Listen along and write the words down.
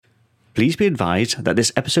Please be advised that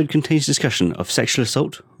this episode contains discussion of sexual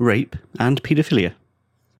assault, rape, and paedophilia.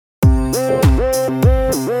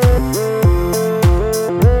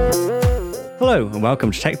 Hello, and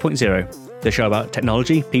welcome to Tech.0, the show about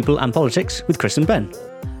technology, people, and politics with Chris and Ben.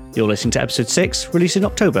 You're listening to episode 6, released in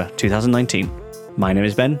October 2019. My name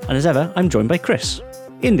is Ben, and as ever, I'm joined by Chris.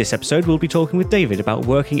 In this episode, we'll be talking with David about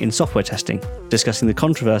working in software testing, discussing the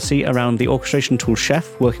controversy around the orchestration tool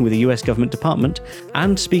Chef working with the US government department,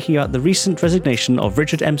 and speaking about the recent resignation of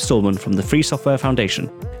Richard M. Stallman from the Free Software Foundation.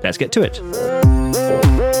 Let's get to it.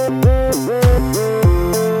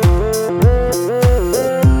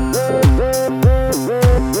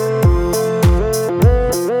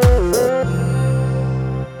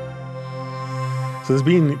 So there's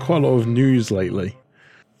been quite a lot of news lately.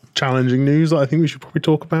 Challenging news that I think we should probably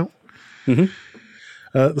talk about. So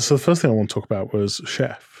the first thing I want to talk about was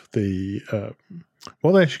Chef.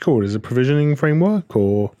 What they actually called is a provisioning framework,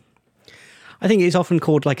 or I think it's often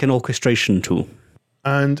called like an orchestration tool.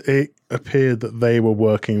 And it appeared that they were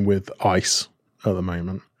working with ICE at the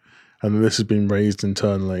moment, and this has been raised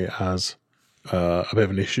internally as a bit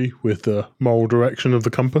of an issue with the moral direction of the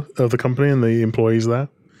company and the employees there.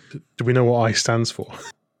 Do we know what ICE stands for?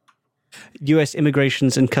 US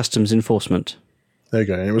Immigrations and Customs Enforcement. There you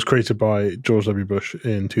go. And it was created by George W. Bush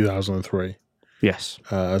in 2003. Yes.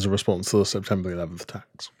 As a response to the September 11th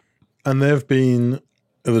attacks. And they've been,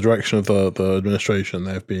 in the direction of the administration,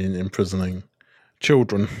 they've been imprisoning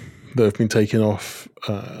children that have been taken off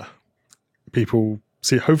people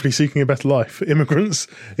hopefully seeking a better life, immigrants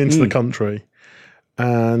into the country,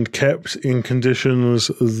 and kept in conditions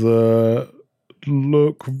that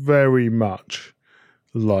look very much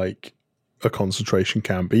like a concentration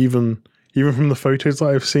camp, even from the photos that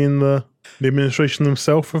I've seen the administration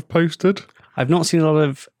themselves have posted. I've not seen a lot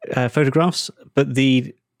of photographs, but but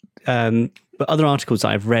other articles that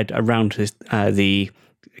I've read around the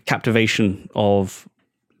captivation of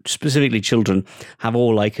specifically children have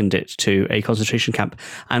all likened it to a concentration camp.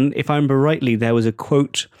 And if I remember rightly, there was a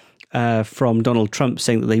quote from Donald Trump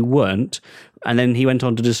saying that they weren't, and then he went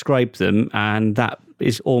on to describe them, and that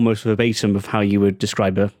is almost verbatim of how you would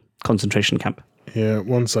describe a concentration camp. Yeah,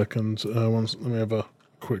 1 second. Let me have a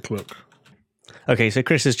quick look. Okay, so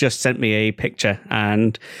Chris has just sent me a picture,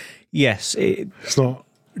 and yes, it's not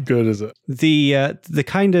good, is it? The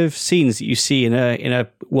kind of scenes that you see in a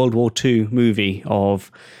World War II movie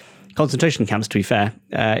of concentration camps, to be fair,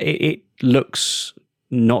 it looks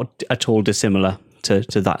not at all dissimilar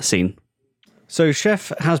to that scene. So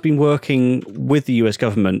Chef has been working with the US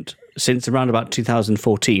government since around about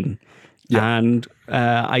 2014. Yeah. And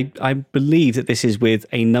I believe that this is with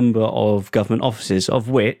a number of government offices, of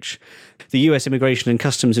which the US Immigration and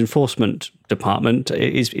Customs Enforcement Department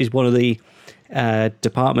is one of the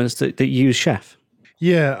departments that use Chef.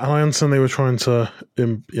 Yeah, and I understand they were trying to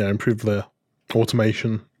improve the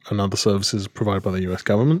automation and other services provided by the US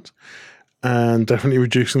government. And definitely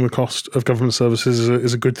reducing the cost of government services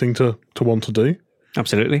is a good thing to want to do.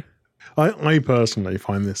 Absolutely. I personally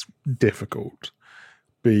find this difficult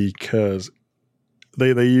because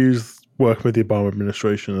they use working with the Obama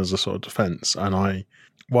administration as a sort of defense. And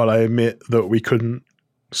while I admit that we couldn't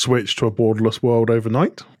switch to a borderless world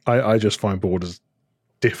overnight, I just find borders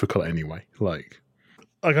difficult anyway. Like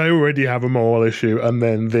I already have a moral issue, and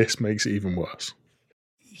then this makes it even worse.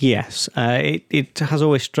 Yes, it has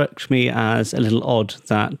always struck me as a little odd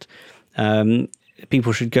that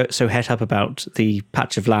people should go so het up about the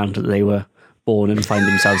patch of land that they were born and find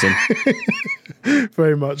themselves in.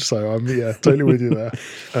 Very much so. I'm totally with you there.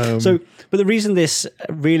 But the reason this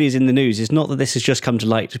really is in the news is not that this has just come to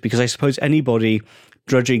light, because I suppose anybody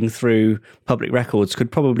drudging through public records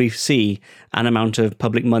could probably see an amount of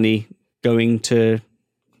public money going to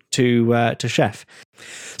Chef.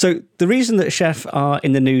 So the reason that Chef are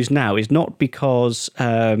in the news now is not because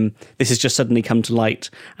this has just suddenly come to light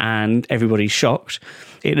and everybody's shocked.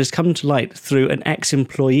 It has come to light through an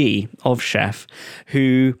ex-employee of Chef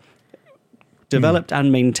who developed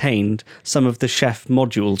and maintained some of the Chef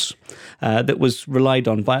modules that was relied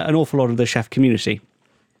on by an awful lot of the Chef community.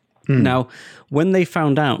 Now, when they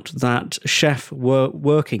found out that Chef were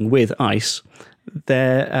working with ICE,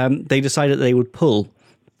 they decided they would pull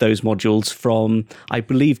those modules from, I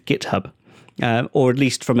believe, GitHub, or at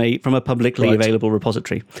least from a publicly available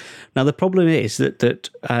repository. Now, the problem is that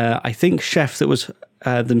I think Chef that was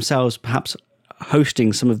themselves perhaps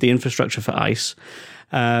hosting some of the infrastructure for ICE,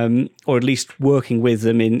 or at least working with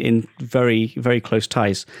them in very, very close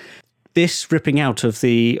ties. This ripping out of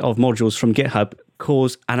modules from GitHub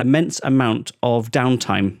caused an immense amount of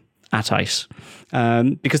downtime at ICE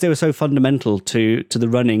because they were so fundamental to the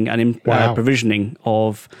running and provisioning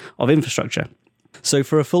of infrastructure. So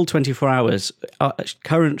for a full 24 hours,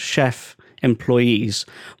 current chef employees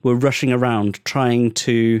were rushing around trying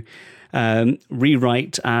to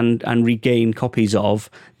rewrite and regain copies of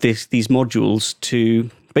these modules to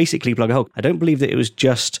basically plug a hole. I don't believe that it was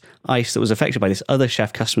just ICE that was affected by this. Other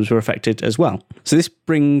chef customers were affected as well. So this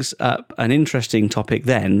brings up an interesting topic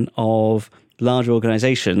then of large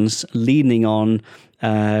organizations leaning on,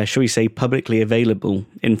 shall we say, publicly available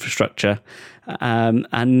infrastructure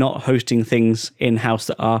and not hosting things in-house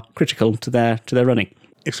that are critical to their running.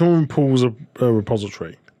 If someone pulls a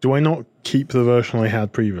repository, do I not keep the version I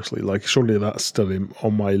had previously? Like, surely that's still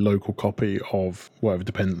on my local copy of whatever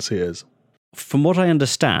dependency it is. From what I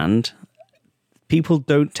understand, people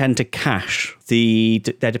don't tend to cache their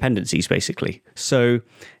dependencies, basically. So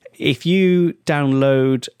if you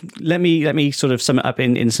download, let me sort of sum it up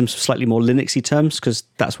in some slightly more Linuxy terms, because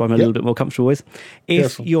that's what I'm a little bit more comfortable with.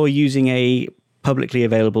 If you're using a publicly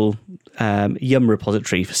available Yum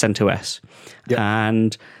repository for CentOS,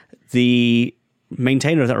 and the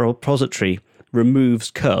maintainer of that repository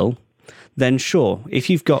removes curl, then sure, if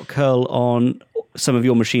you've got curl on some of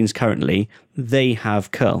your machines currently, they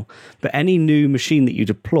have curl. But any new machine that you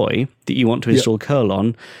deploy that you want to install curl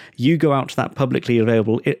on, you go out to that publicly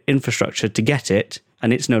available infrastructure to get it,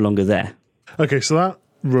 and it's no longer there. Okay, so that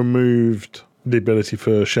removed the ability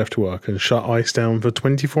for Chef to work and shut ICE down for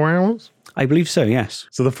 24 hours? I believe so, yes.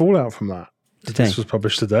 So the fallout from that, this was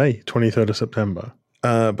published today, 23rd of September.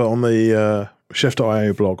 But on the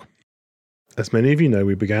chef.io blog, as many of you know,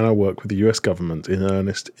 we began our work with the US government in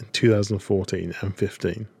earnest in 2014 and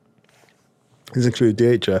 15. These include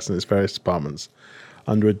DHS and its various departments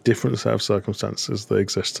under a different set of circumstances that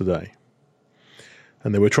exist today.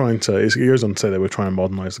 And they were trying to, it goes on to say they were trying to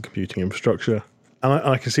modernize the computing infrastructure. And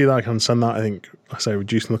I can see that, I can understand that. I think, I say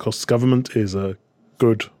reducing the cost of government is a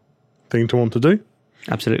good thing to want to do.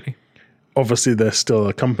 Absolutely. Obviously, they're still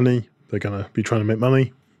a company. They're going to be trying to make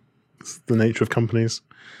money. It's the nature of companies.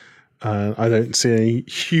 I don't see any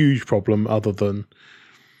huge problem other than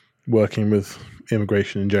working with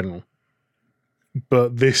immigration in general.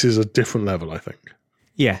 But this is a different level, I think.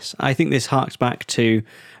 Yes, I think this harks back to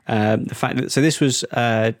the fact that, so this was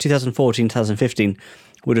 2014, 2015,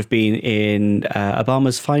 would have been in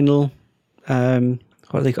Obama's final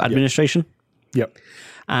administration. Yep.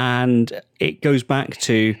 And it goes back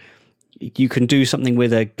to, you can do something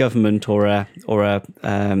with a government or a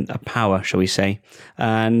power, shall we say,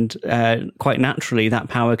 and quite naturally that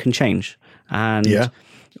power can change. And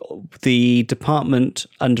the department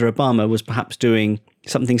under Obama was perhaps doing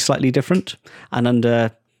something slightly different, and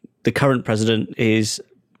under the current president is,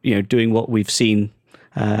 doing what we've seen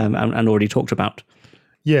and already talked about.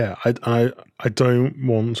 Yeah, I don't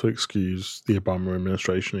want to excuse the Obama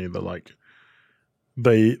administration either. Like,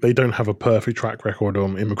 they don't have a perfect track record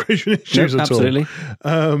on immigration issues at absolutely.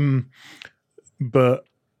 all. But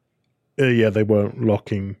they weren't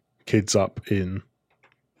locking kids up in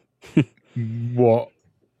what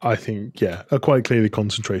I think, are quite clearly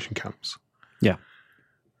concentration camps. Yeah.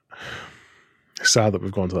 It's sad that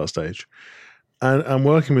we've gone to that stage. And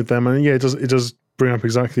working with them, and it does bring up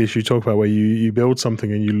exactly the issue you talk about, where you build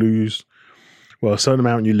something and you lose, a certain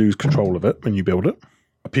amount, and you lose control of it when you build it.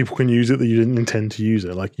 People can use it that you didn't intend to use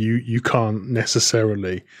it. Like, you can't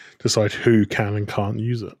necessarily decide who can and can't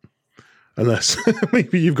use it, unless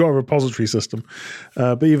maybe you've got a repository system.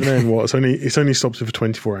 But even then, it's only stops it for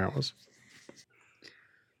 24 hours.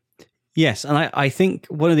 Yes, and I think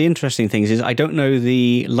one of the interesting things is I don't know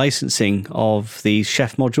the licensing of these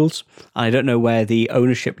chef modules. I don't know where the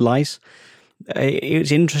ownership lies.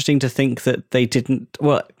 It's interesting to think that they didn't.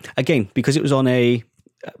 Well, again, because it was on a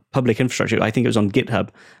public infrastructure, I think it was on GitHub.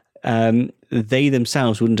 They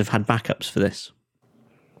themselves wouldn't have had backups for this.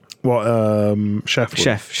 What Chef?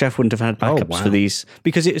 Chef wouldn't have had backups for these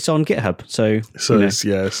because it's on GitHub. So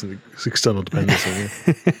it's external dependency.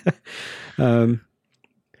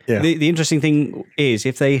 The interesting thing is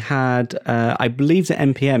if they had, I believe that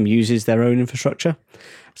NPM uses their own infrastructure.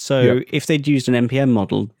 So if they'd used an NPM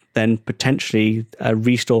model, then potentially a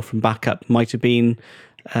restore from backup might have been,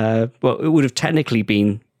 it would have technically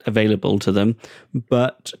been available to them,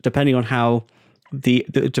 but depending on how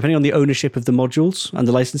depending on the ownership of the modules and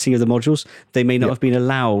the licensing of the modules, they may not have been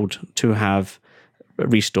allowed to have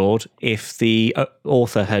restored if the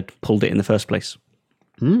author had pulled it in the first place.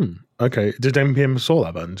 Okay. Did NPM solve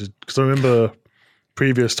that then? Because I remember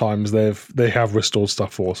previous times they have restored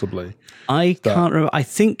stuff forcibly. I can't remember. I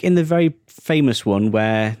think in the very famous one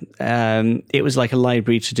where it was like a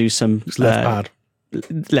library to do some... left pad.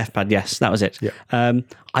 Left pad, yes, that was it. Yeah.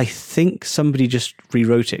 I think somebody just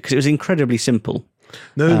rewrote it because it was incredibly simple.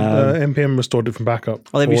 No, NPM restored it from backup.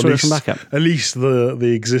 Oh, they restored it from backup? At least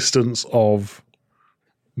the existence of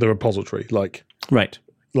the repository. Right.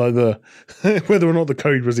 Like whether or not the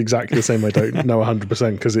code was exactly the same, I don't know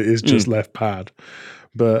 100% because it is just left pad.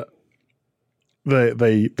 But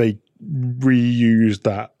they reused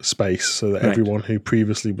that space so that everyone who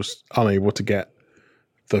previously was unable to get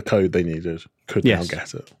the code they needed could now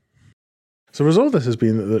get it. So the result of this has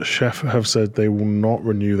been that Chef have said they will not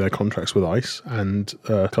renew their contracts with ICE and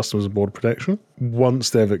Customs and Border Protection once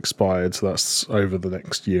they've expired. So that's over the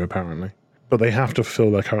next year, apparently. But they have to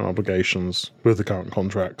fulfill their current obligations with the current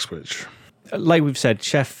contracts, which... Like we've said,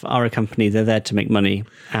 Chef are a company, they're there to make money.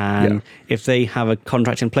 And if they have a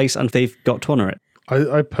contract in place, and they've got to honour it.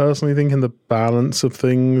 I personally think in the balance of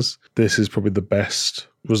things, this is probably the best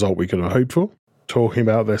result we could have hoped for. Talking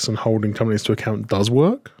about this and holding companies to account does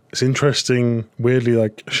work. It's interesting, weirdly,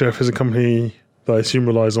 like Chef is a company that I assume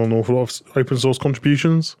relies on an awful lot of open source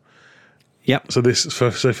contributions. Yep. So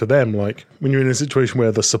for them, like when you're in a situation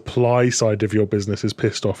where the supply side of your business is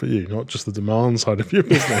pissed off at you, not just the demand side of your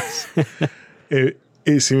business,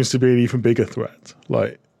 it seems to be an even bigger threat.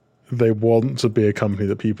 Like they want to be a company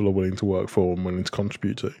that people are willing to work for and willing to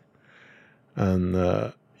contribute to. And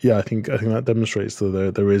I think that demonstrates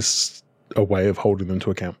that there is a way of holding them to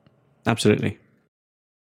account. Absolutely.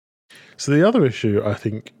 So the other issue I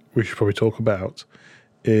think we should probably talk about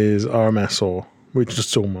is RMS, or Richard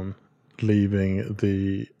Stallman, leaving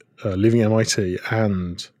MIT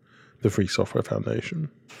and the Free Software Foundation.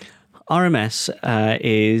 RMS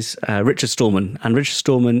is Richard Stallman, and Richard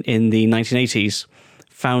Stallman in the 1980s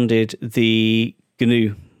founded the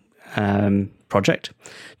GNU project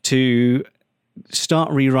to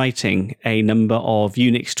start rewriting a number of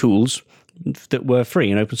Unix tools that were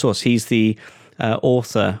free and open source. He's the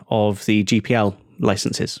author of the GPL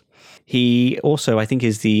licenses. He also, I think,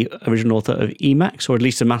 is the original author of Emacs, or at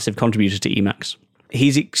least a massive contributor to Emacs.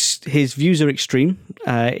 His views are extreme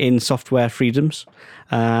in software freedoms,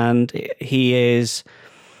 and he is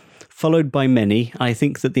followed by many. I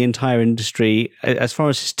think that the entire industry, as far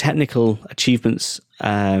as his technical achievements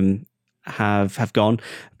have gone,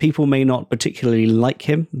 people may not particularly like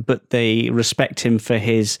him, but they respect him for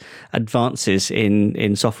his advances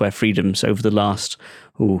in software freedoms over the last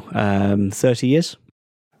 30 years.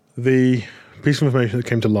 The piece of information that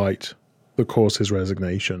came to light that caused his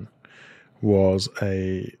resignation was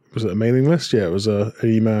it a mailing list? Yeah, it was an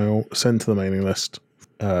email sent to the mailing list.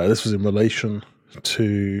 This was in relation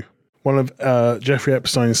to one of Jeffrey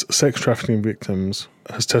Epstein's sex trafficking victims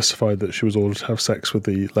has testified that she was ordered to have sex with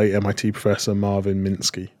the late MIT professor Marvin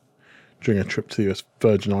Minsky during a trip to the US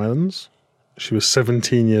Virgin Islands. She was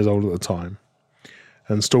 17 years old at the time.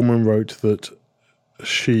 And Stallman wrote that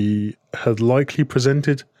she had likely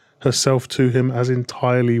presented herself to him as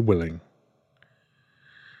entirely willing.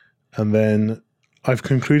 And then I've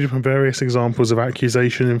concluded from various examples of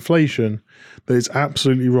accusation inflation that it's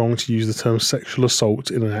absolutely wrong to use the term sexual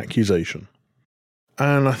assault in an accusation.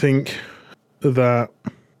 And I think that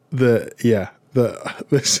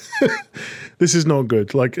this this is not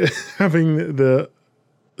good. Like having the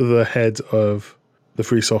head of the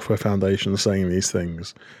Free Software Foundation saying these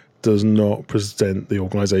things does not present the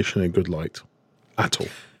organization in a good light at all.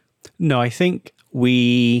 No, I think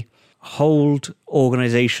we hold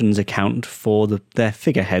organizations account for their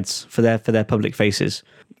figureheads, for their public faces.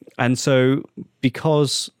 And so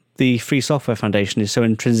because the Free Software Foundation is so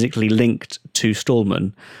intrinsically linked to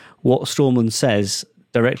Stallman, what Stallman says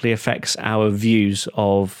directly affects our views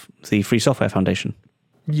of the Free Software Foundation.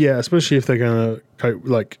 Yeah, especially if they're going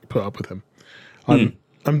to put up with him.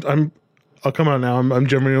 I'll come out now. I'm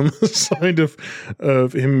generally on the side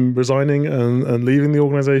of him resigning and leaving the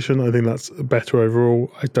organization. I think that's better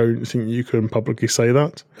overall. I don't think you can publicly say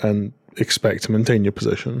that and expect to maintain your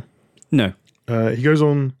position. No. He goes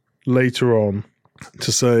on later on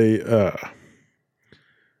to say,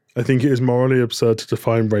 I think it is morally absurd to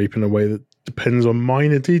define rape in a way that depends on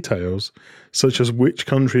minor details, such as which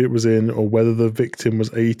country it was in or whether the victim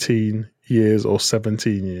was 18 years or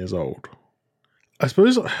 17 years old. I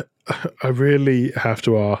suppose I really have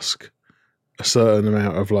to ask a certain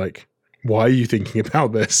amount of why are you thinking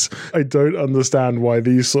about this? I don't understand why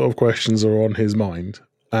these sort of questions are on his mind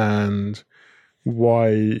and why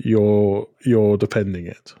you're defending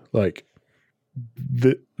it.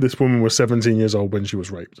 This woman was 17 years old when she was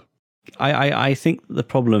raped. I think the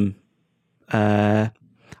problem, I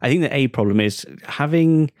think the problem is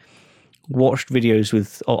having watched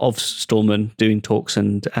videos of Stallman doing talks,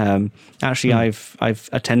 and actually I've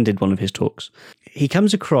attended one of his talks. he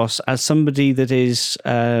comes across as somebody that is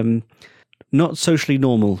not socially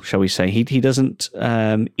normal, shall we say. He doesn't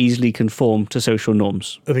easily conform to social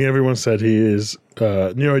norms. I think everyone said he is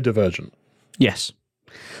neurodivergent. Yes.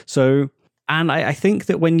 So, and I think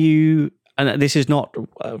that when you, and this is not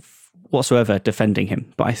whatsoever defending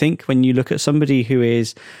him, but I think when you look at somebody who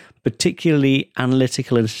is particularly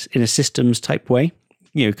analytical in a systems type way,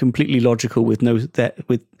 completely logical with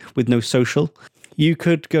no social, you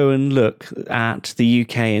could go and look at the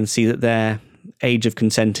UK and see that their age of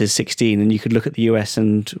consent is 16, and you could look at the US,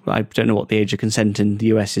 and I don't know what the age of consent in the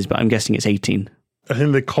US is, but I'm guessing it's 18. I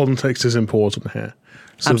think the context is important here.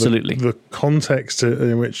 So Absolutely. The context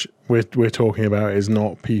in which we're talking about is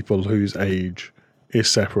not people whose age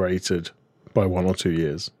is separated by 1 or 2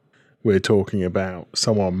 years. We're talking about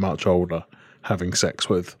someone much older having sex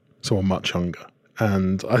with someone much younger.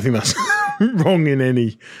 And I think that's wrong in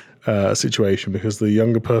any situation, because the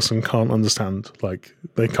younger person can't understand,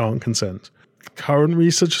 they can't consent. Current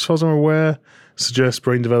research, as far as I'm aware, suggests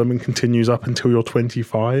brain development continues up until you're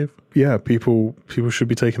 25. Yeah, people should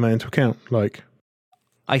be taking that into account.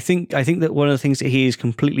 I think that one of the things that he is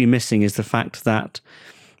completely missing is the fact that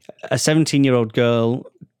a 17-year-old girl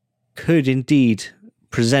could indeed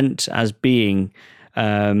present as being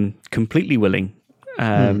completely willing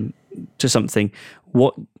to something.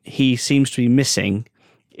 What he seems to be missing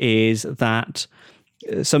is that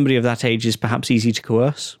somebody of that age is perhaps easy to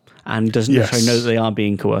coerce and doesn't necessarily know that they are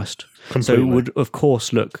being coerced. Completely. So would, of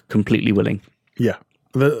course, look completely willing. Yeah.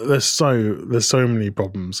 There's so many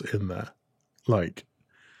problems in there.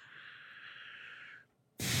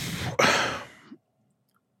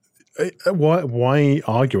 Why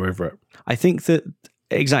argue over it? I think that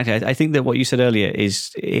exactly. I think that what you said earlier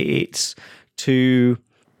is it's to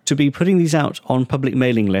be putting these out on public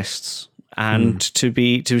mailing lists and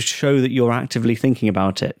to show that you're actively thinking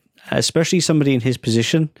about it, especially somebody in his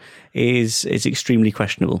position, is extremely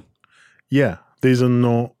questionable. Yeah, these are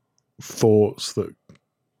not thoughts that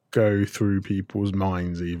go through people's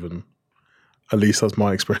minds, even. At least that's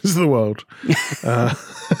my experience of the world.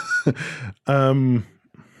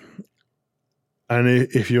 And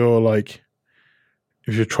if you're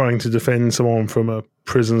trying to defend someone from a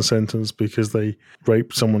prison sentence because they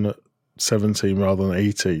raped someone at 17 rather than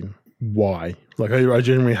 18, why? I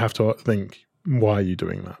genuinely have to think, why are you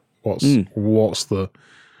doing that? What are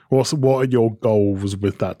your goals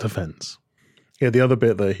with that defense? Yeah, the other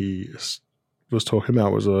bit that he was talking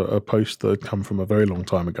about was a post that had come from a very long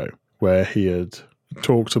time ago, where he had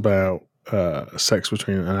talked about sex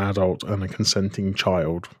between an adult and a consenting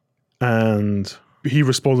child. And he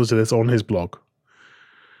responded to this on his blog.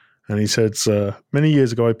 And he said, many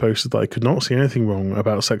years ago I posted that I could not see anything wrong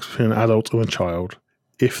about sex between an adult and a child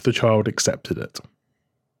if the child accepted it.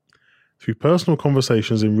 Through personal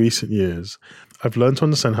conversations in recent years, I've learned to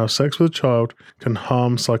understand how sex with a child can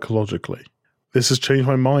harm psychologically. This has changed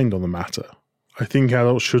my mind on the matter. I think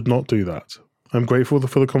adults should not do that. I'm grateful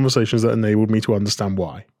for the conversations that enabled me to understand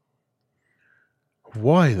why.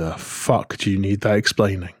 Why the fuck do you need that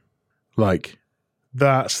explaining?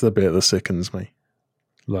 That's the bit that sickens me.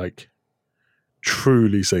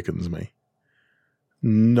 Truly sickens me.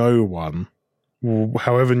 No one,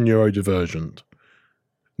 however neurodivergent,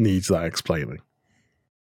 needs that explaining.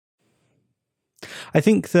 I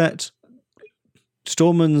think that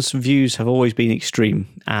Stallman's views have always been extreme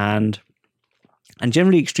and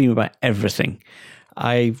generally extreme about everything.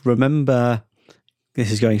 I remember,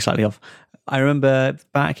 this is going slightly off, I remember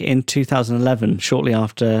back in 2011, shortly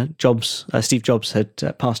after Steve Jobs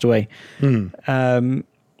had passed away,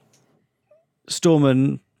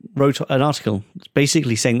 Stallman wrote an article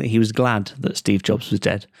basically saying that he was glad that Steve Jobs was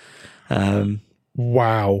dead.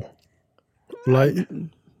 Wow. I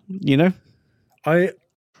know,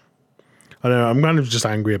 I'm kind of just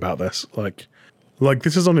angry about this.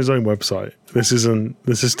 This is on his own website. This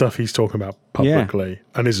is stuff he's talking about publicly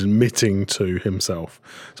and is admitting to himself.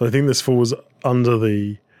 So I think this falls under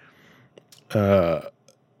the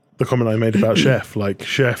comment I made about Chef.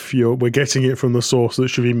 Chef, we're getting it from the source that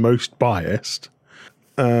should be most biased.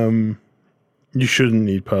 You shouldn't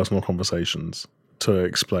need personal conversations to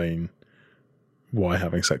explain why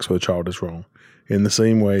having sex with a child is wrong. In the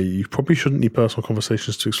same way, you probably shouldn't need personal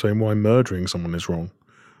conversations to explain why murdering someone is wrong,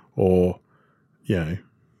 or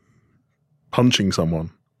punching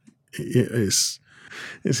someone. It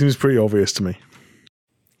seems pretty obvious to me.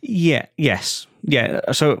 Yeah. Yes. Yeah.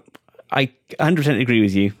 So I 100% agree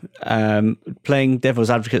with you. Playing devil's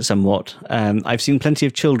advocate somewhat, I've seen plenty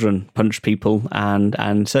of children punch people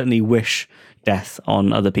and certainly wish death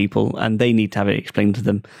on other people, and they need to have it explained to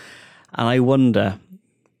them. And I wonder,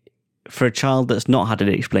 for a child that's not had it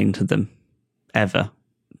explained to them, ever,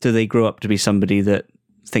 do they grow up to be somebody that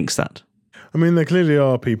thinks that? I mean, there clearly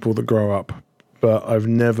are people that grow up, but I've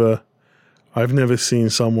never seen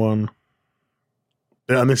someone,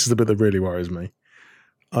 and this is the bit that really worries me,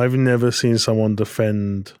 I've never seen someone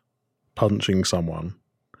defend punching someone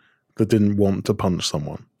that didn't want to punch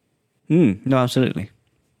someone. No, absolutely.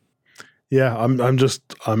 Yeah, I'm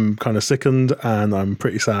kind of sickened, and I'm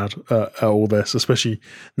pretty sad at all this, especially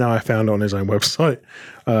now I found it on his own website.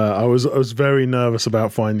 I was very nervous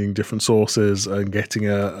about finding different sources and getting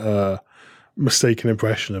a mistaken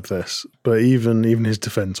impression of this. But even his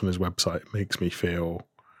defense on his website makes me feel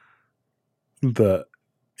that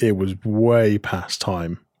it was way past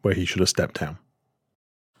time where he should have stepped down.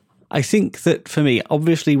 I think that for me,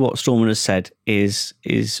 obviously what Stallman has said is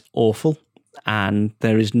awful, and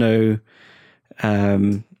there is no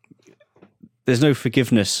there's no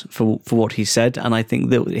forgiveness for what he said, and I think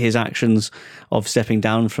that his actions of stepping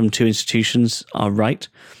down from 2 institutions are right.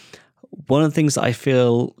 One of the things that I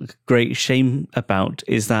feel great shame about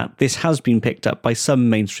is that this has been picked up by some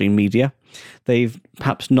mainstream media. They've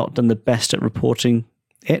perhaps not done the best at reporting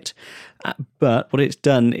it, but what it's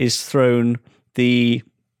done is thrown the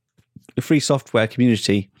free software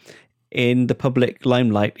community in the public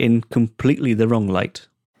limelight in completely the wrong light.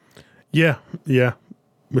 Yeah,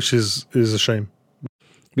 which is a shame.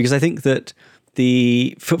 Because I think that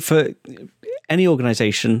for any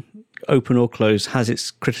organisation, open or closed, has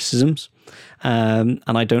its criticisms, and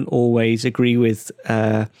I don't always agree with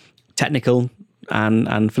technical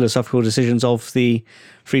and philosophical decisions of the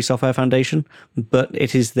Free Software Foundation, but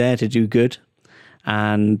it is there to do good.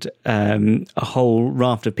 And a whole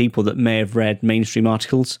raft of people that may have read mainstream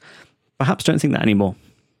articles perhaps don't think that anymore.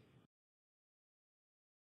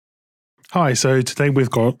 Hi, so today we've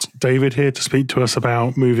got David here to speak to us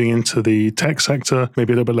about moving into the tech sector,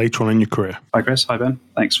 maybe a little bit later on in your career. Hi, Chris. Hi, Ben.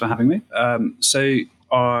 Thanks for having me. So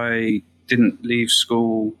I didn't leave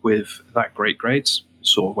school with that great grades.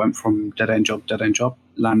 Sort of went from dead-end job,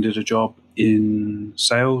 landed a job in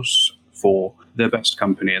sales for the best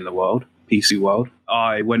company in the world, PC World.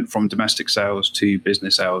 I went from domestic sales to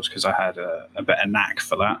business sales because I had a better knack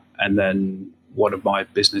for that. And then one of my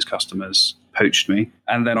business customers poached me.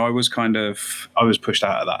 And then I was pushed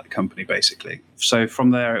out of that company, basically. So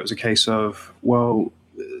from there, it was a case of, well,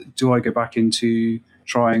 do I go back into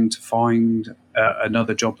trying to find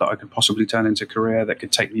another job that I could possibly turn into a career that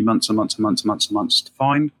could take me months and months and months and months and months to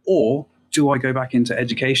find? Or do I go back into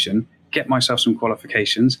education, get myself some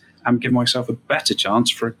qualifications, and give myself a better chance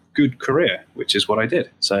for a good career, which is what I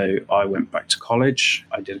did. So I went back to college.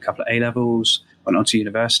 I did a couple of A-levels, went on to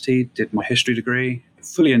university, did my history degree,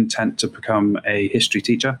 fully intent to become a history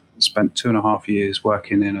teacher. Spent 2.5 years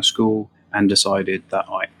working in a school and decided that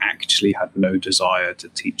I actually had no desire to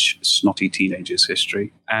teach snotty teenagers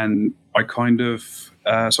history. And I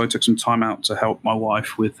so I took some time out to help my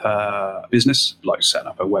wife with her business, like setting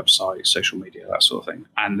up a website, social media, that sort of thing.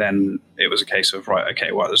 And then it was a case of,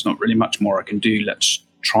 there's not really much more I can do. Let's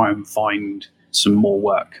try and find some more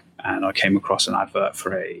work. And I came across an advert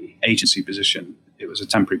for a agency position. It was a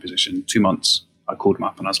temporary position, 2 months. I called them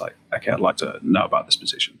up and I was like, okay, I'd like to know about this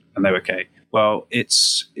position. And they were, okay, well,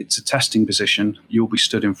 it's a testing position. You'll be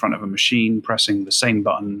stood in front of a machine pressing the same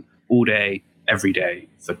button all day, every day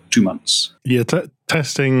for 2 months. Yeah,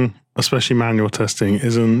 testing, especially manual testing,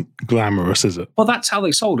 isn't glamorous, is it? Well, that's how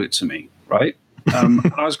they sold it to me, right?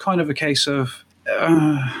 And I was kind of a case of,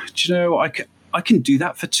 I can do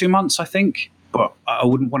that for 2 months, I think. But I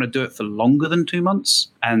wouldn't want to do it for longer than 2 months.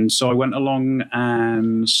 And so I went along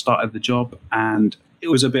and started the job, and it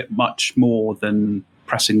was a bit much more than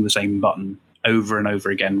pressing the same button over and over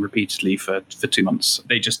again repeatedly for 2 months.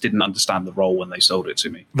 They just didn't understand the role when they sold it to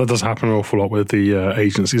me. That does happen an awful lot with the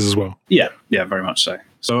agencies as well. Yeah, very much so.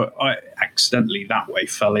 So I accidentally that way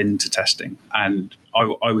fell into testing, and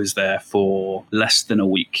I was there for less than a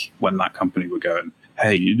week when that company were going,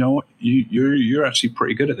 hey, you know what? You're actually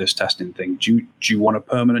pretty good at this testing thing. Do you want a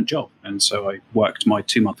permanent job? And so I worked my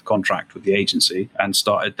 2-month contract with the agency and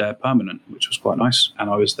started there permanent, which was quite nice. And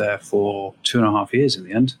I was there for 2.5 years in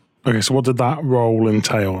the end. Okay, so what did that role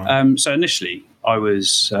entail? So initially, I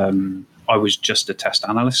was just a test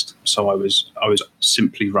analyst. So I was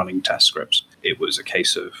simply running test scripts. It was a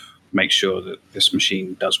case of make sure that this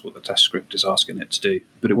machine does what the test script is asking it to do.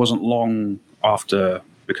 But it wasn't long after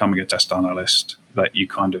becoming a test analyst that you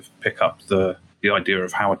kind of pick up the idea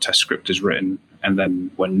of how a test script is written. And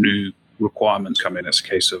then when new requirements come in, it's a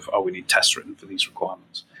case of, we need tests written for these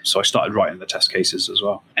requirements. So I started writing the test cases as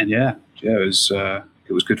well. And it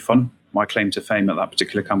was good fun. my claim to fame at that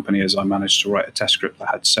particular company is I managed to write a test script that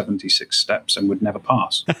had 76 steps and would never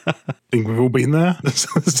pass. I think we've all been there.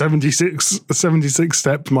 76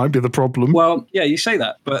 steps might be the problem. Well, yeah, you say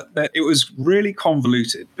that, but it was really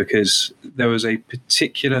convoluted because there was a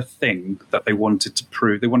particular thing that they wanted to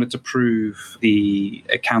prove. They wanted to prove the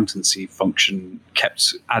accountancy function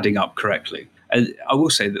kept adding up correctly. And I will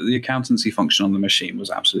say that the accountancy function on the machine was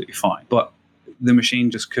absolutely fine, but the machine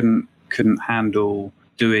just couldn't handle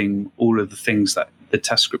doing all of the things that the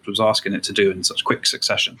test script was asking it to do in such quick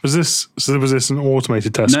succession. Was this an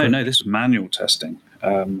automated test script? No, this was manual testing.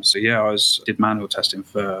 I did manual testing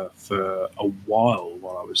for a while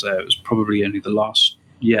I was there. It was probably only the last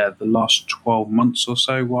 12 months or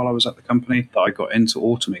so while I was at the company that I got into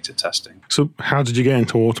automated testing. So how did you get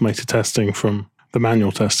into automated testing from the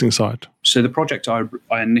manual testing side? So the project I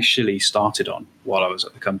initially started on while I was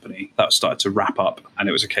at the company, that started to wrap up, and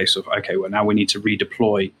it was a case of, okay, well, now we need to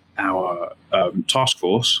redeploy our task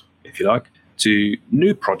force, if you like, to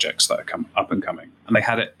new projects that are up and coming. And they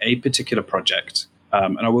had a particular project,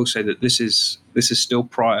 and I will say that this is still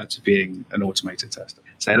prior to being an automated tester.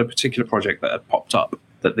 So they had a particular project that had popped up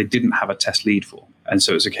that they didn't have a test lead for. And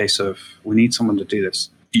so it was a case of, we need someone to do this.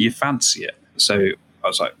 Do you fancy it? So I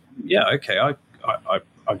was like, yeah, okay,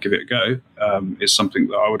 I'll give it a go. It's something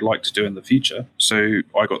that I would like to do in the future. So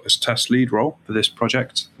I got this test lead role for this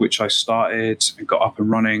project, which I started and got up and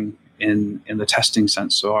running in the testing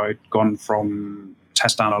sense. So I'd gone from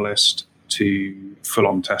test analyst to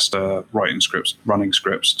full-on tester, writing scripts, running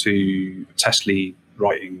scripts, to test lead,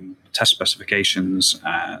 writing test specifications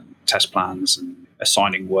and test plans and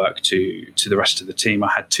assigning work to the rest of the team.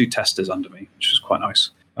 I had 2 testers under me, which was quite nice.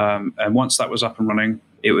 And once that was up and running,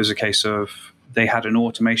 it was a case of they had an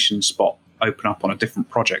automation spot open up on a different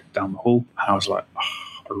project down the hall. And I was like,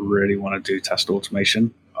 I really want to do test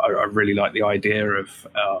automation. I really like the idea of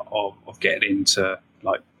getting into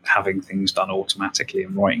like having things done automatically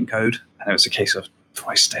and writing code. And it was a case of, do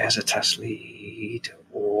I stay as a test lead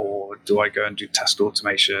or do I go and do test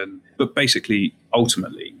automation? But basically,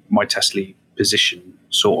 ultimately, my test lead position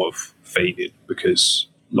sort of faded because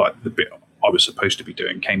like the bit I was supposed to be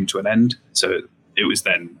doing came to an end. So it was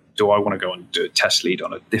then, do I want to go and do a test lead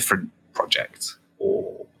on a different project,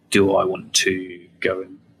 or do I want to go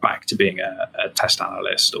back to being a test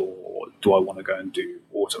analyst, or do I want to go and do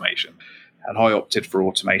automation? And I opted for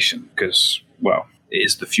automation because, well, it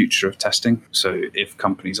is the future of testing. So if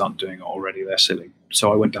companies aren't doing it already, they're silly.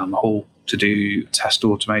 So I went down the hall to do test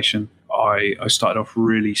automation. I started off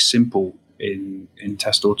really simple in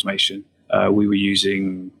test automation. We were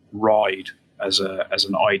using Ride as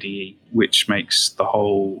an IDE, which makes the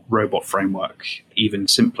whole robot framework even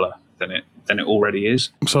simpler than it already is.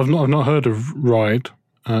 So I've not heard of Ride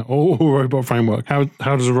or robot framework. How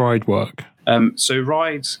does Ride work? So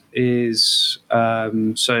Ride is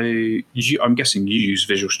I'm guessing you use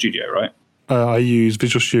Visual Studio, right? I use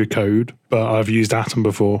Visual Studio Code, but I've used Atom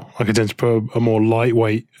before. I tend to put a more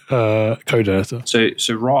lightweight code editor.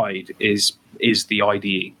 So Ride is the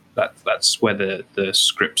IDE. That's where the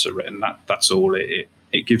scripts are written. That's all it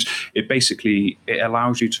gives. It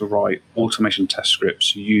allows you to write automation test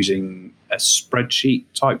scripts using a spreadsheet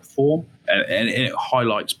type form, and it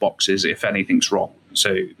highlights boxes if anything's wrong.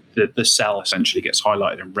 So the cell essentially gets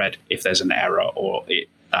highlighted in red if there's an error or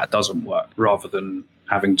that doesn't work, rather than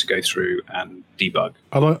having to go through and debug.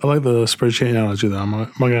 I like the spreadsheet analogy there. I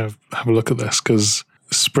might go have a look at this, because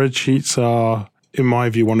spreadsheets are, in my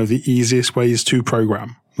view, one of the easiest ways to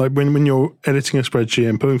program. Like when you're editing a spreadsheet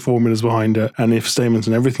and putting formulas behind it and if statements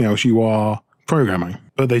and everything else, you are programming.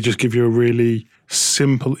 But they just give you a really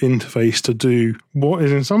simple interface to do what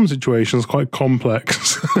is in some situations quite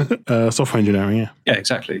complex software engineering. Yeah,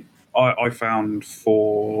 exactly. I found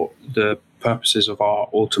for the purposes of our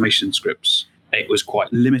automation scripts, it was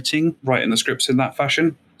quite limiting writing the scripts in that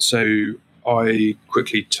fashion. So I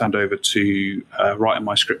quickly turned over to writing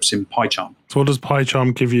my scripts in PyCharm. So what does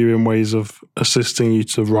PyCharm give you in ways of assisting you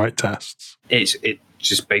to write tests? It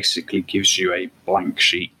just basically gives you a blank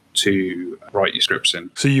sheet to write your scripts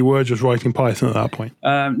in. So you were just writing Python at that point?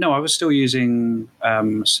 No, I was still using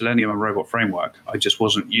Selenium and Robot Framework. I just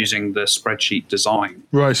wasn't using the spreadsheet design.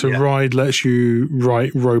 Right, so Ride lets you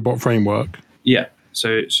write Robot Framework? Yeah.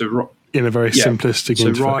 So in a very simplistic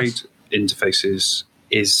interface. So Ride interfaces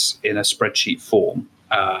is in a spreadsheet form,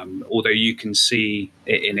 although you can see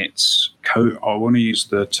it in its code. I want to use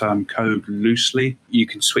the term code loosely. You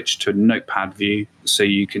can switch to a notepad view so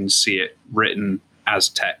you can see it written as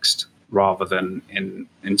text rather than in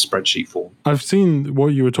spreadsheet form. I've seen what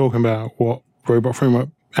you were talking about, what Robot Framework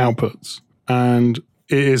outputs, and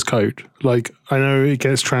it is code. Like, I know it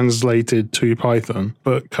gets translated to Python,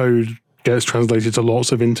 but code gets translated to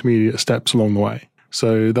lots of intermediate steps along the way.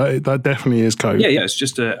 So that definitely is code. Yeah, it's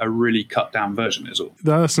just a really cut down version is all.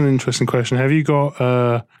 That's an interesting question. Have you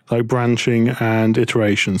got like branching and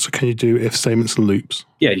iterations? So can you do if statements and loops?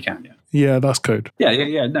 Yeah, you can. Yeah. Yeah, that's code.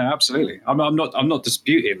 Yeah. No, absolutely. I'm not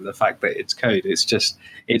disputing the fact that it's code. It's just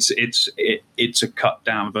it's a cut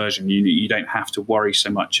down version. You don't have to worry so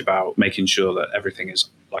much about making sure that everything is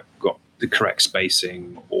like got the correct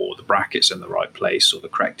spacing or the brackets in the right place or the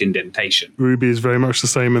correct indentation. Ruby is very much the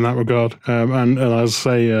same in that regard. And as I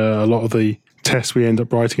say, a lot of the tests we end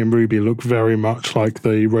up writing in Ruby look very much like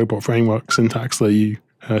the robot framework syntax that you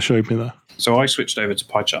showed me there. So I switched over to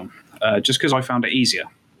PyCharm just because I found it easier.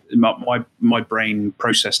 My brain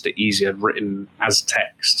processed it easier written as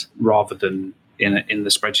text rather than in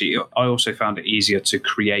the spreadsheet. I also found it easier to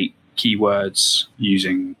create keywords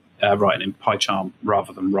using writing in PyCharm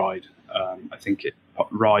rather than RIDE. I think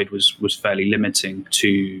RIDE was fairly limiting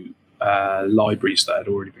to libraries that had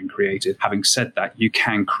already been created. Having said that, you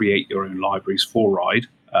can create your own libraries for RIDE.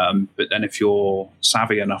 But then if you're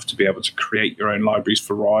savvy enough to be able to create your own libraries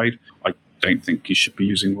for RIDE, I don't think you should be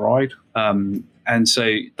using RIDE. And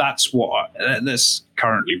so that's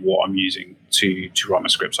currently what I'm using to write my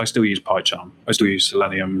scripts. I still use PyCharm. I still use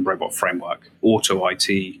Selenium Robot Framework, Auto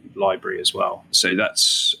IT library as well. So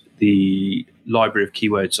that's the library of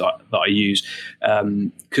keywords that I use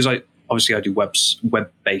because I do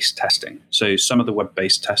web-based testing. So some of the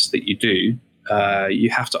web-based tests that you do, you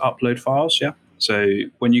have to upload files. Yeah. So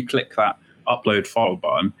when you click that upload file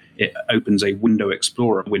button, it opens a Window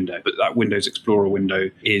Explorer window, but that Windows Explorer window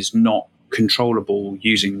is not controllable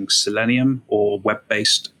using Selenium or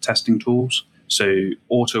web-based testing tools. So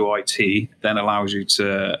Auto IT then allows you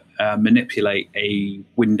to manipulate a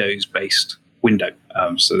Windows-based window.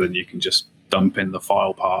 So then you can just dump in the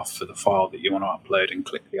file path for the file that you want to upload and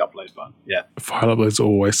click the upload button. Yeah. File uploads are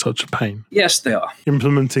always such a pain. Yes, they are.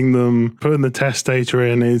 Implementing them, putting the test data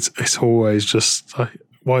in, it's always just like,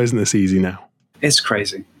 why isn't this easy now? It's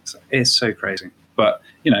crazy. It's so crazy. But,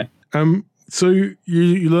 So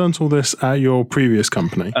you learned all this at your previous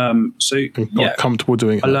company? And got comfortable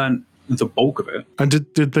doing it? I learned the bulk of it.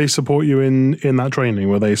 And did they support you in that training?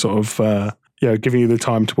 Were they sort of giving you the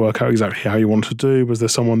time to work out exactly how you wanted to do? Was there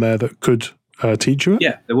someone there that could teach you it?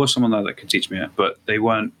 Yeah, there was someone there that could teach me it, but they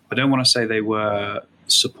weren't. I don't want to say they were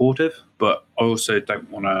supportive, but I also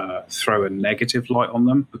don't want to throw a negative light on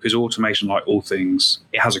them because automation, like all things,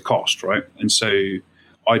 it has a cost, right? And so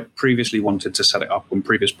I previously wanted to set it up on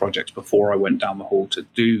previous projects before I went down the hall to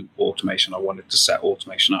do automation. I wanted to set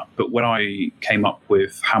automation up. But when I came up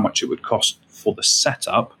with how much it would cost for the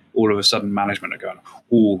setup, all of a sudden management are going,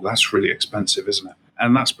 oh, that's really expensive, isn't it?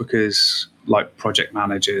 And that's because like project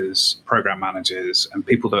managers, program managers, and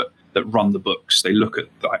people that run the books, they look at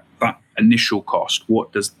that initial cost.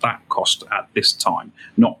 What does that cost at this time?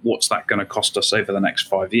 Not what's that going to cost us over the next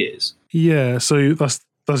 5 years. Yeah, so that's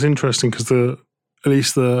interesting because at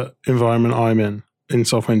least the environment I'm in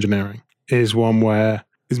software engineering is one where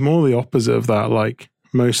it's more the opposite of that. Like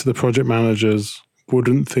most of the project managers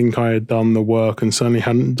wouldn't think I had done the work and certainly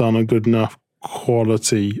hadn't done a good enough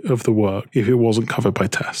quality of the work if it wasn't covered by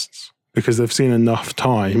tests, because they've seen enough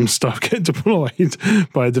time stuff get deployed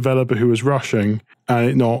by a developer who was rushing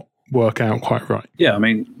and it not work out quite right. Yeah, I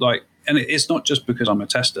mean, and it's not just because I'm a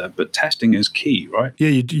tester, but testing is key, right? Yeah,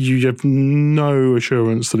 you have no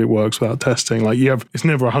assurance that it works without testing. It's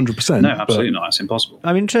never 100%. No, absolutely not. It's impossible.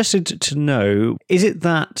 I'm interested to know, is it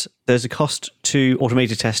that there's a cost to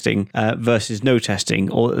automated testing versus no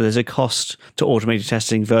testing, or there's a cost to automated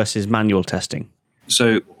testing versus manual testing?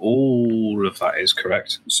 So all of that is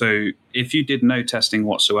correct. So if you did no testing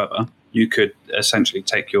whatsoever, you could essentially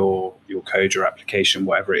take your code, your application,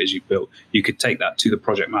 whatever it is you built, you could take that to the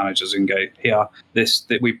project managers and go, here,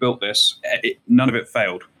 we built this, none of it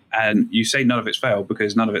failed. And you say none of it's failed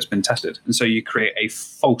because none of it's been tested. And so you create a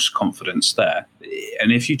false confidence there.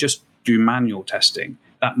 And if you just do manual testing,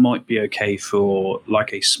 that might be okay for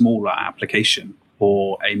like a smaller application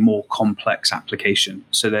or a more complex application.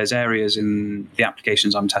 So there's areas in the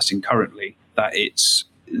applications I'm testing currently that it's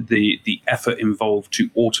the effort involved to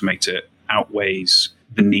automate it outweighs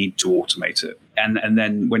the need to automate it. And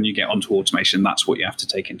then when you get onto automation, that's what you have to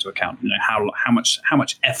take into account. How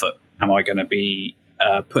much effort am I going to be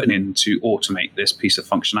putting in to automate this piece of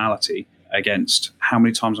functionality against how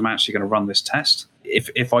many times I'm actually going to run this test?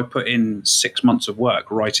 If I put in 6 months of work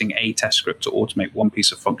writing a test script to automate one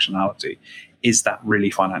piece of functionality, is that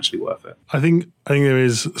really financially worth it? I think there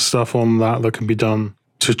is stuff on that can be done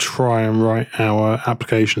to try and write our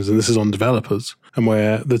applications, and this is on developers, and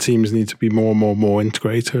where the teams need to be more and more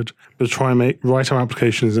integrated, but try and write our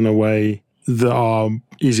applications in a way that are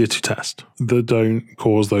easier to test, that don't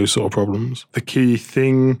cause those sort of problems. The key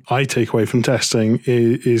thing I take away from testing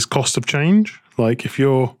is cost of change. Like if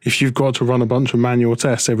you've got to run a bunch of manual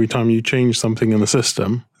tests every time you change something in the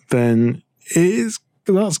system, then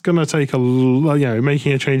that's going to take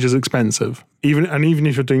making a change is expensive. Even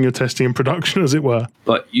if you're doing your testing in production, as it were.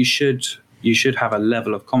 But you should have a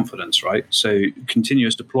level of confidence, right? So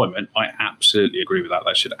continuous deployment, I absolutely agree with that.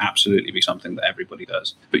 That should absolutely be something that everybody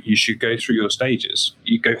does. But you should go through your stages.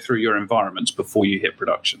 You go through your environments before you hit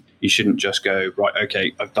production. You shouldn't just go, right,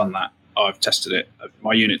 okay, I've done that. I've tested it.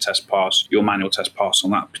 My unit test passed. Your manual test passed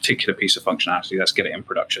on that particular piece of functionality. Let's get it in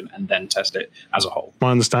production and then test it as a whole.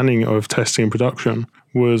 My understanding of testing in production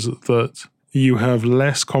was that you have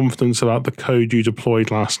less confidence about the code you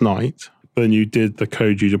deployed last night than you did the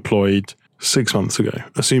code you deployed 6 months ago,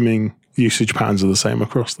 assuming usage patterns are the same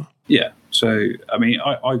across them. Yeah. So, I mean,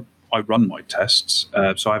 I run my tests.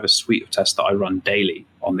 So I have a suite of tests that I run daily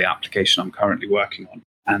on the application I'm currently working on.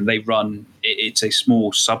 And it's a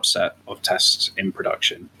small subset of tests in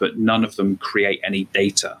production, but none of them create any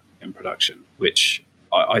data in production, which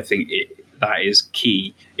I think that is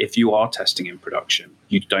key. If you are testing in production,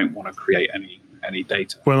 you don't want to create any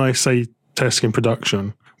data. When I say testing in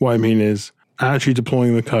production, what I mean is actually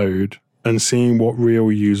deploying the code and seeing what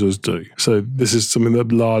real users do. So this is something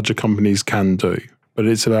that larger companies can do, but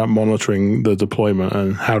it's about monitoring the deployment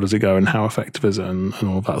and how does it go and how effective is it and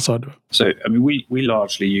all that side of it. So, I mean, we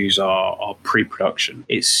largely use our pre-production.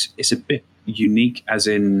 It's a bit unique, as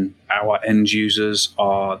in our end users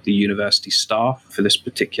are the university staff for this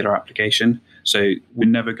particular application. So we're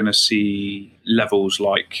never going to see levels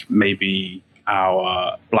like maybe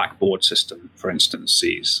our Blackboard system, for instance,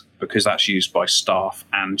 sees, because that's used by staff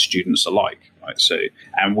and students alike, right? So,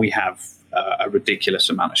 and we have a ridiculous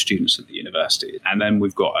amount of students at the university. And then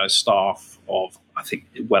we've got a staff of, I think,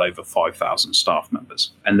 well over 5,000 staff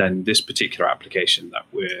members. And then this particular application that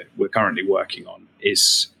we're currently working on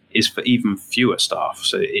is for even fewer staff.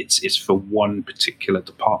 So it's for one particular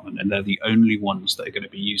department, and they're the only ones that are going to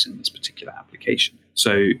be using this particular application.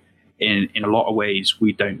 So in a lot of ways,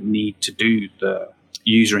 we don't need to do the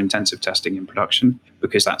user-intensive testing in production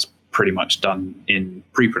because that's pretty much done in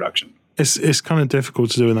pre-production. It's kind of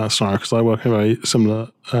difficult to do in that scenario because I work in a very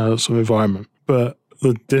similar sort of environment. But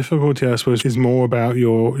the difficulty, I suppose, is more about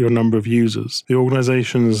your number of users. The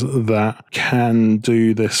organizations that can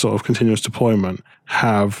do this sort of continuous deployment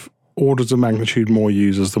have orders of magnitude more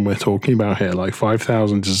users than we're talking about here. Like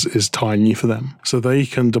 5,000 is tiny for them. So they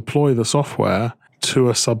can deploy the software to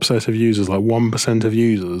a subset of users, like 1% of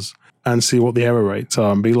users, and see what the error rates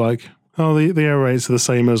are and be like, oh, the error rates are the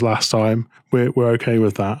same as last time. We're okay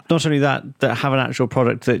with that. Not only that have an actual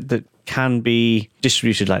product that can be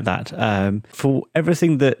distributed like that. For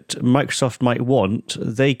everything that Microsoft might want,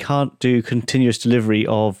 they can't do continuous delivery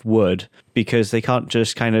of Word because they can't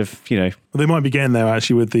just kind of, They might be getting there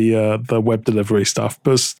actually with the web delivery stuff,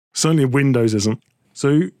 but certainly Windows isn't.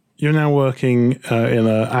 So you're now working in an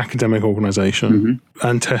academic organization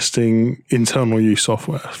and testing internal use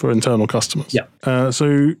software for internal customers. Yeah. And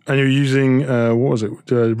you're using,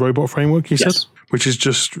 robot framework, you said? Which is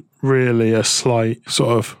just really a slight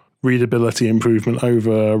sort of readability improvement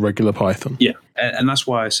over regular Python. Yeah. And that's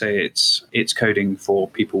why I say it's coding for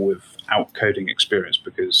people without coding experience,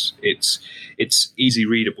 because it's easy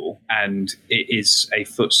readable and it is a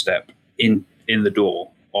footstep in the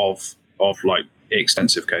door of like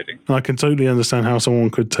extensive coding. And I can totally understand how someone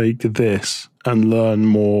could take this and learn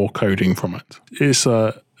more coding from it. It's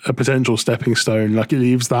a potential stepping stone. Like, it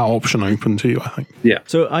leaves that option open to you, I think. Yeah.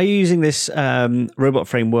 So are you using this robot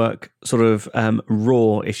framework sort of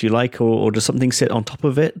raw, if you like, or does something sit on top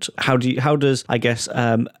of it? How does I guess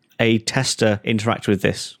a tester interact with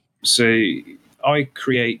this? So I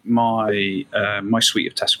create my my suite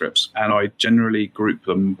of test scripts, and I generally group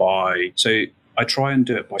them by. So I try and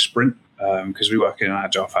do it by sprint because we work in an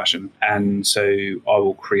agile fashion, and so I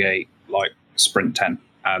will create like sprint 10.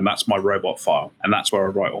 And that's my robot file, and that's where I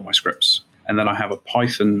write all my scripts. And then I have a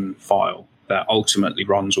Python file that ultimately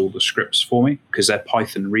runs all the scripts for me because they're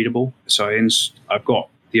Python readable. So I've got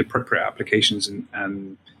the appropriate applications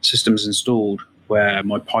and systems installed where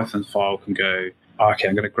my Python file can go, okay,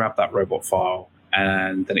 I'm going to grab that robot file,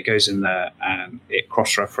 and then it goes in there and it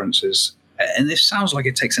cross-references. And this sounds like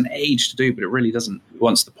it takes an age to do, but it really doesn't.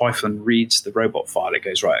 Once the Python reads the robot file, it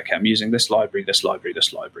goes, right, okay, I'm using this library, this library,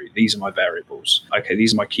 this library. These are my variables. Okay,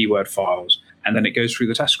 these are my keyword files. And then it goes through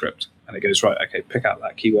the test script. And it goes, right, okay, pick out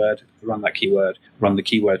that keyword, run the keyword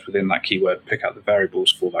within that keyword, pick out the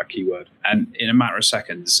variables for that keyword. And in a matter of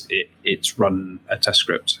seconds, it's run a test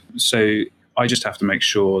script. So I just have to make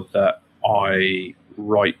sure that I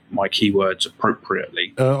write my keywords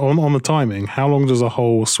appropriately. On the timing, how long does a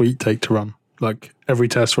whole suite take to run? Like every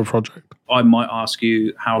test for a project? I might ask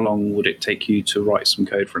you, how long would it take you to write some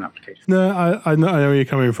code for an application? No, I know where you're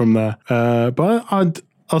coming from there. But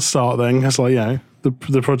I'll start then, because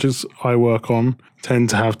the projects I work on tend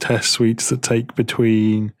to have test suites that take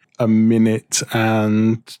between a minute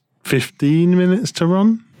and 15 minutes to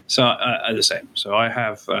run. So the same. So I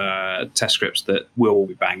have test scripts that will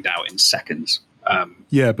be banged out in seconds.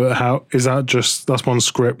 Yeah, but how is that? That's one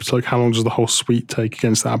script. Like, how long does the whole suite take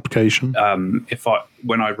against the application?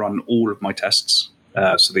 When I run all of my tests,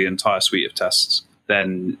 so the entire suite of tests,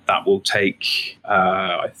 then that will take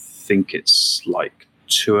I think it's like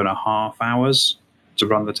 2.5 hours to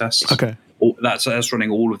run the tests. Okay. That's running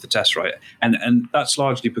all of the tests, right? And that's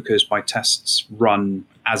largely because my tests run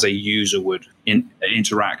as a user would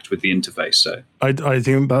interact with the interface. So I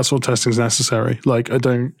think that sort of testing is necessary.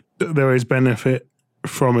 There is benefit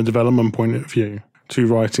from a development point of view to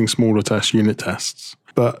writing smaller tests, unit tests,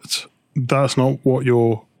 but that's not what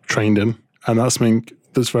you're trained in, and that's something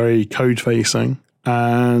that's very code facing.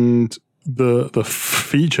 And the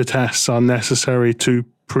feature tests are necessary to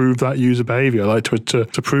prove that user behavior, like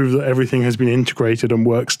to prove that everything has been integrated and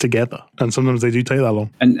works together. And sometimes they do take that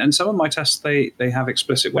long. And some of my tests, they have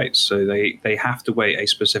explicit waits. So they have to wait a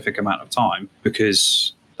specific amount of time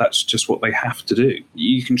because that's just what they have to do.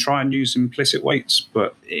 You can try and use implicit waits,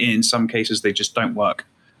 but in some cases they just don't work,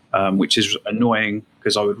 which is annoying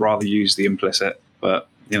because I would rather use the implicit, but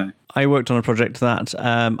I worked on a project that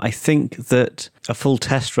I think that a full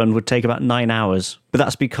test run would take about 9 hours. But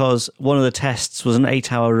that's because one of the tests was an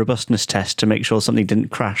 8-hour robustness test to make sure something didn't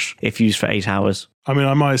crash if used for 8 hours. I mean,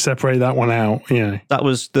 I might separate that one out. That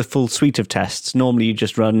was the full suite of tests. Normally you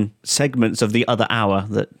just run segments of the other hour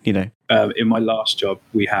that. In my last job,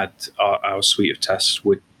 we had our suite of tests.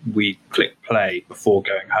 We click play before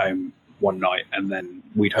going home one night, and then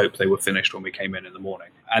we'd hope they were finished when we came in the morning.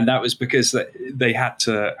 And that was because they had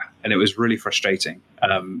to, and it was really frustrating.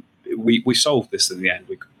 We solved this in the end.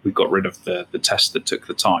 We got rid of the test that took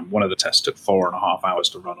the time. One of the tests took 4.5 hours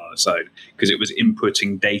to run on its own because it was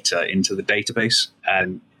inputting data into the database.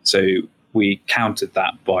 And so we countered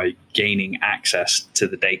that by gaining access to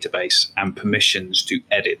the database and permissions to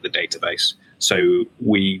edit the database. So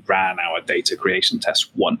we ran our data creation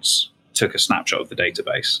test once, took a snapshot of the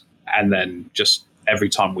database, and then just every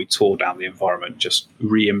time we tore down the environment, just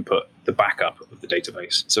re-input the backup of the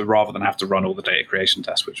database. So rather than have to run all the data creation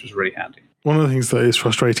tests, which was really handy. One of the things that is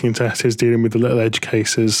frustrating in test is dealing with the little edge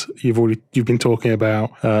cases you've been talking about.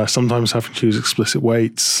 Sometimes having to use explicit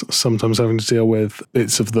waits, sometimes having to deal with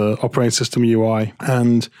bits of the operating system UI.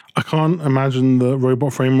 And I can't imagine the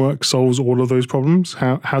robot framework solves all of those problems.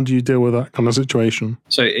 How do you deal with that kind of situation?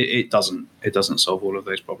 So it doesn't solve all of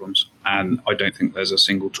those problems. And I don't think there's a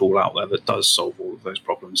single tool out there that does solve all of those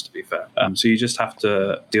problems, to be fair. So you just have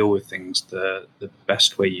to deal with things the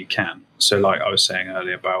best way you can. So like I was saying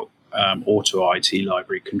earlier about auto IT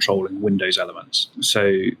library controlling Windows elements.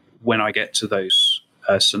 So when I get to those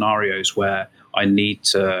scenarios where I need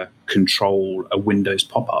to control a Windows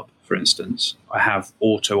pop-up, for instance, I have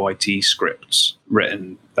auto IT scripts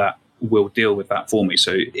written that will deal with that for me.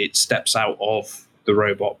 So it steps out of the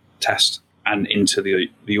robot test and into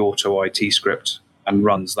the auto IT script and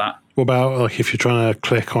runs that. What about like if you're trying to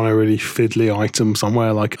click on a really fiddly item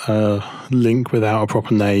somewhere, like a link without a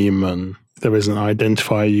proper name, and there is an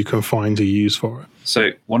identifier you can find to use for it?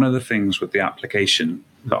 So one of the things with the application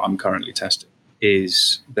that I'm currently testing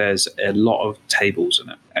is there's a lot of tables in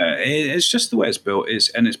it. It's just the way it's built,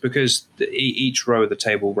 and it's because each row of the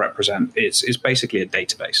table it's basically a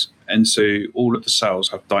database. And so all of the cells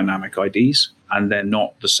have dynamic IDs, and they're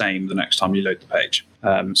not the same the next time you load the page.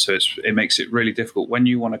 So it makes it really difficult. When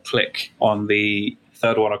you want to click on the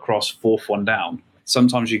third one across, fourth one down,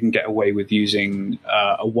 sometimes you can get away with using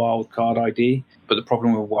a wildcard ID, but the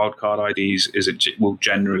problem with wildcard IDs is it will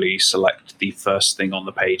generally select the first thing on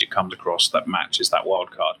the page it comes across that matches that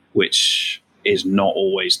wildcard, which is not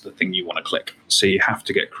always the thing you want to click. So you have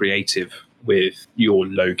to get creative with your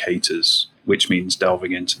locators, which means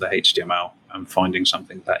delving into the HTML and finding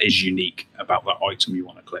something that is unique about that item you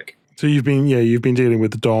want to click. So you've been dealing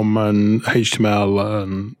with the DOM and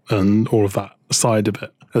HTML and all of that side of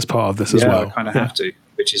it as part of this as well. I kind of have to,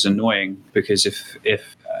 which is annoying because if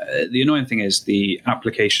the annoying thing is the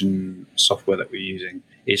application software that we're using,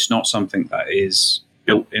 it's not something that is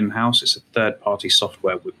built in-house. It's a third-party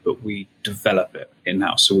software, but we develop it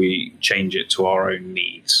in-house. So we change it to our own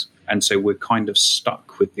needs. And so we're kind of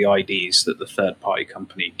stuck with the IDs that the third-party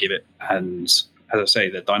company give it. And as I say,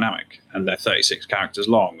 they're dynamic and they're 36 characters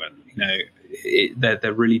long. And,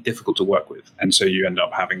 they're really difficult to work with. And so you end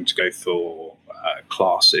up having to go for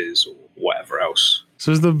classes or whatever else.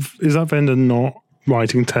 So is that vendor not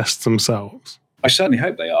writing tests themselves? I certainly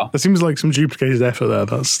hope they are. There seems like some duplicated effort there.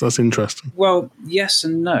 That's interesting. Well, yes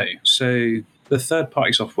and no. So the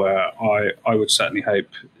third-party software, I would certainly hope,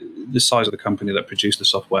 the size of the company that produced the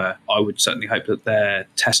software, I would certainly hope that they're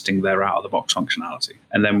testing their out-of-the-box functionality.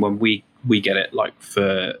 And then when we get it, like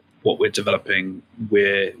for what we're developing,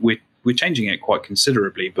 we're changing it quite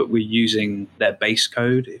considerably, but we're using their base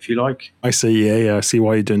code, if you like. I see. Yeah. I see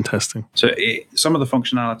why you're doing testing. So some of the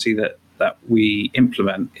functionality that we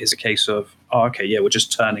implement is a case of, we're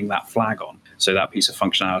just turning that flag on. So that piece of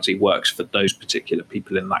functionality works for those particular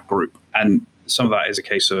people in that group. And some of that is a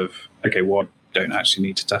case of, I don't actually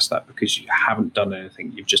need to test that because you haven't done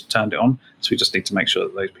anything. You've just turned it on. So we just need to make sure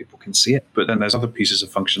that those people can see it. But then there's other pieces of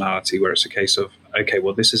functionality where it's a case of,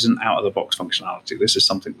 this isn't out-of-the-box functionality. This is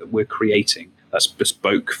something that we're creating that's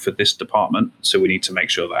bespoke for this department. So we need to make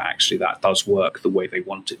sure that actually that does work the way they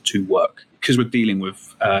want it to work. Because we're dealing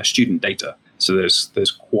with student data. So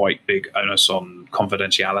there's quite big onus on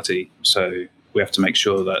confidentiality. So we have to make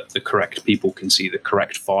sure that the correct people can see the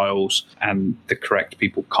correct files and the correct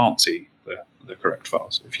people can't see the correct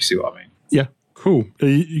files, if you see what I mean. Yeah, cool.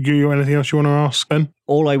 You anything else you want to ask, Ben?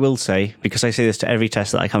 All I will say, because I say this to every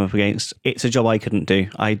test that I come up against, it's a job I couldn't do.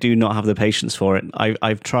 I do not have the patience for it.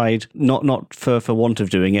 I've tried, not for want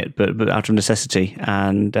of doing it, but out of necessity,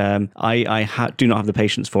 and I do not have the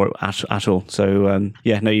patience for it at all. So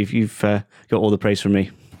you've got all the praise from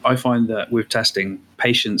me. I find that with testing,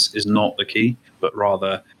 patience is not the key, but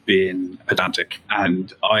rather being pedantic.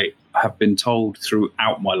 And I have been told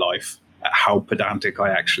throughout my life how pedantic I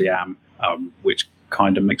actually am, which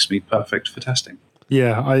kind of makes me perfect for testing.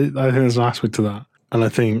 Yeah, I think there's an aspect to that. And I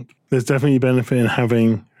think there's definitely benefit in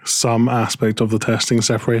having some aspect of the testing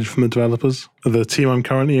separated from the developers. The team I'm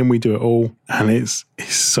currently in, we do it all. And it's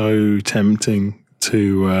so tempting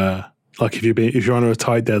to, if you're under a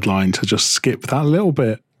tight deadline, to just skip that little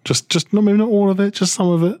bit. Just maybe not all of it, just some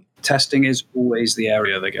of it. Testing is always the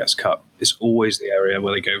area that gets cut. It's always the area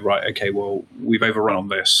where they go, right, okay, well, we've overrun on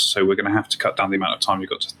this, so we're going to have to cut down the amount of time you've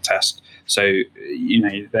got to test. So,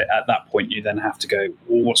 at that point, you then have to go,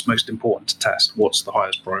 well, what's most important to test? What's the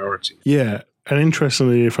highest priority? Yeah, and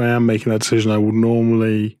interestingly, if I am making that decision, I would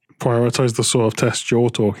normally prioritize the sort of tests you're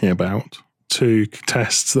talking about to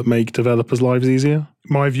tests that make developers' lives easier.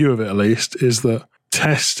 My view of it, at least, is that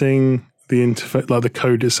testing the interface, like the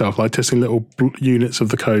code itself, like testing little units of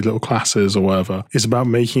the code, little classes or whatever, is about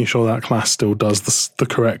making sure that class still does the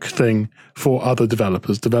correct thing for other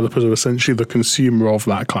developers. Developers are essentially the consumer of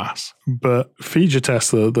that class. But feature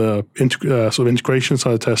tests, the sort of integration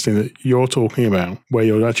side of testing that you're talking about, where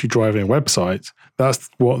you're actually driving a website, that's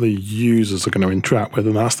what the users are going to interact with,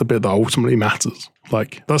 and that's the bit that ultimately matters.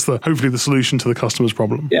 Like, that's hopefully the solution to the customer's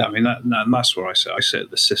problem. Yeah, I mean, that's where I sit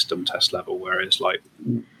at the system test level, where it's like,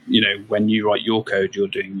 when you write your code, you're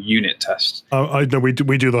doing unit tests. I know we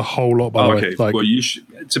do the whole lot, by the way. Okay, well, you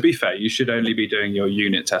should, to be fair, you should only be doing your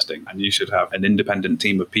unit testing, and you should have an independent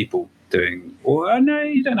team of people doing, or no,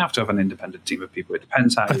 you don't have to have an independent team of people. It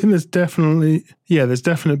depends how. I think there's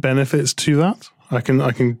definite benefits to that. I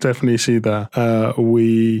can definitely see that.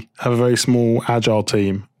 We have a very small agile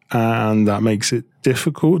team, and that makes it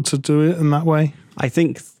difficult to do it in that way. I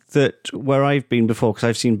think that where I've been before, because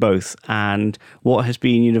I've seen both, and what has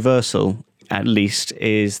been universal, at least,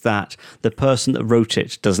 is that the person that wrote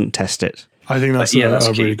it doesn't test it. I think that's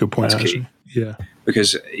a really good point, that's actually. Key. Yeah.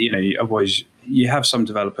 Because, otherwise you have some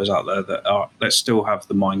developers out there that still have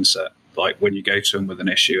the mindset, like when you go to them with an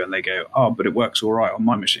issue and they go, but it works all right on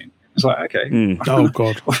my machine. It's like, okay. Oh,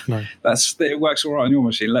 God. No. It works all right on your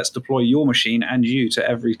machine. Let's deploy your machine and you to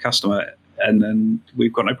every customer, and then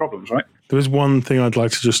we've got no problems, right? There is one thing I'd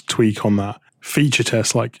like to just tweak on that. Feature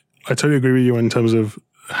test, I totally agree with you in terms of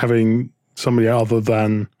having somebody other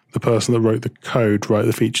than the person that wrote the code write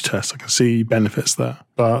the feature test. I can see benefits there.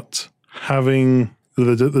 But having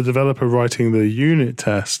the developer writing the unit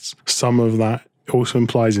tests, some of that also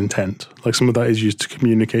implies intent. Like some of that is used to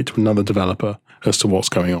communicate to another developer as to what's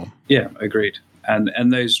going on. Yeah, agreed. And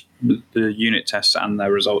the unit tests and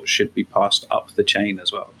their results should be passed up the chain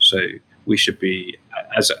as well. So we should be,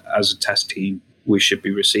 as a test team, we should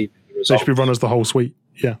be receiving the results. They should be run as the whole suite.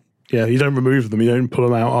 Yeah. Yeah, you don't remove them. You don't pull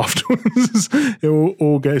them out afterwards. It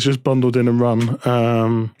all gets just bundled in and run.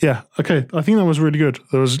 Okay. I think that was really good.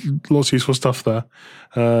 There was lots of useful stuff there.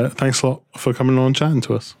 Thanks a lot for coming on and chatting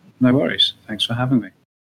to us. No worries. Thanks for having me.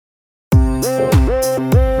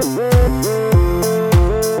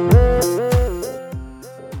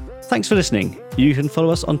 Thanks for listening. You can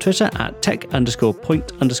follow us on Twitter at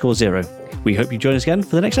tech_point_0. We hope you join us again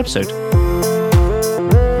for the next episode.